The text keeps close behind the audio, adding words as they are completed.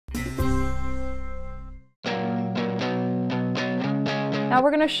Now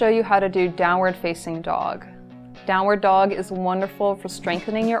we're going to show you how to do downward facing dog. Downward dog is wonderful for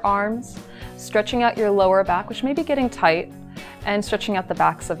strengthening your arms, stretching out your lower back, which may be getting tight, and stretching out the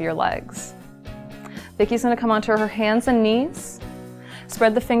backs of your legs. Vickie's going to come onto her hands and knees,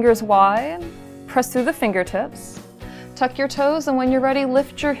 spread the fingers wide, press through the fingertips, tuck your toes, and when you're ready,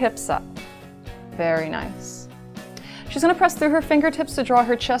 lift your hips up. Very nice. She's going to press through her fingertips to draw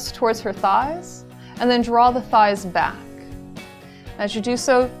her chest towards her thighs, and then draw the thighs back. As you do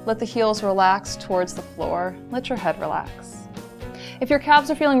so, let the heels relax towards the floor. Let your head relax. If your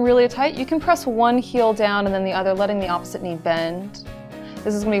calves are feeling really tight, you can press one heel down and then the other, letting the opposite knee bend.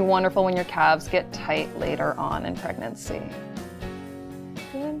 This is going to be wonderful when your calves get tight later on in pregnancy.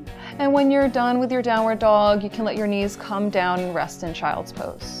 Good. And when you're done with your downward dog, you can let your knees come down and rest in child's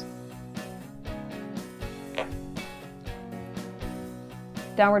pose.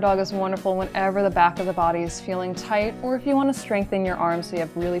 Downward dog is wonderful whenever the back of the body is feeling tight, or if you want to strengthen your arms so you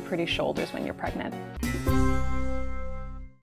have really pretty shoulders when you're pregnant.